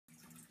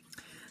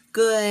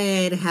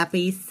Good,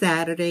 happy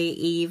Saturday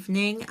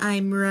evening.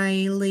 I'm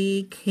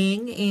Riley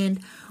King,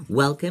 and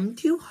welcome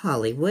to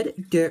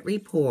Hollywood Dirt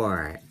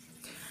Report.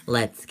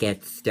 Let's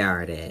get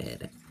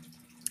started.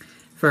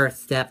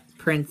 First up,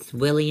 Prince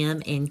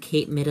William and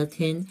Kate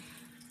Middleton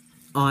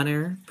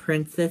honor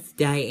Princess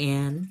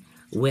Diana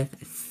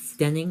with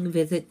stunning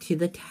visit to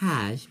the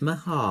Taj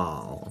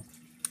Mahal.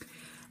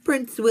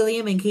 Prince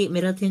William and Kate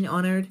Middleton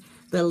honored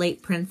the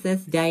late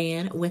Princess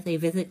Diana with a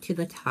visit to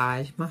the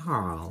Taj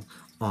Mahal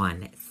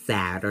on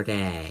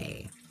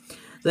Saturday.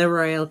 The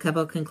royal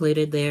couple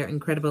concluded their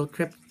incredible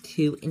trip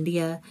to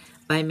India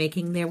by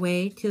making their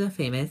way to the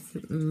famous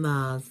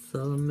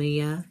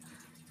mausoleum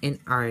in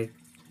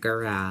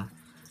Agra,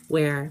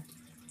 where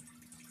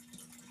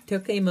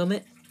took a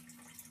moment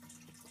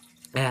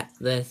at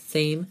the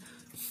same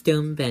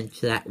stone bench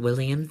that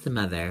William's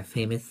mother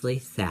famously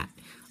sat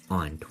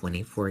on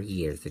 24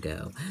 years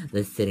ago.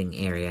 The sitting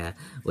area,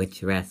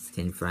 which rests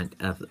in front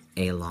of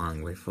a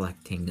long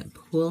reflecting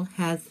pool,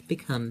 has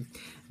become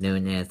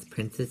known as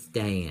Princess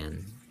Diana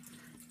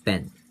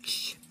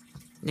Bench.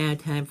 Now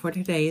time for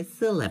today's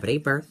celebrity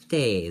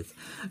birthdays.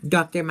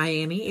 Dr.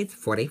 Miami is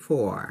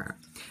 44.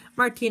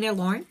 Martina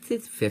Lawrence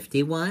is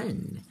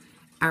 51.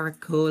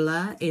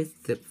 Aracola is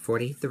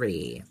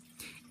 43.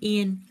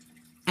 Ian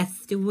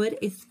Eastwood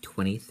is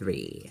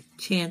 23.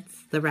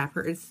 Chance the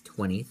Rapper is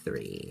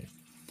 23.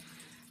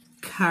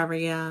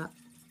 Karia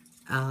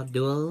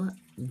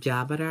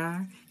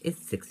Abdul-Jabbar is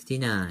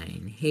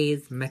 69.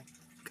 Hayes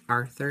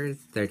MacArthur is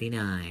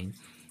 39.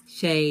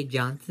 Shay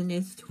Johnson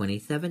is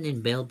 27.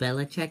 And Bill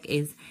Belichick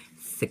is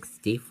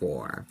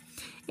 64.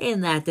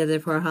 And that does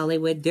it for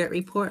Hollywood Dirt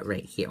Report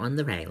right here on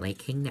the Riley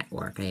King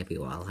Network. I hope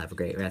you all have a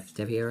great rest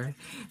of your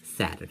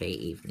Saturday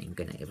evening.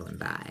 Good night, everyone.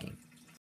 Bye.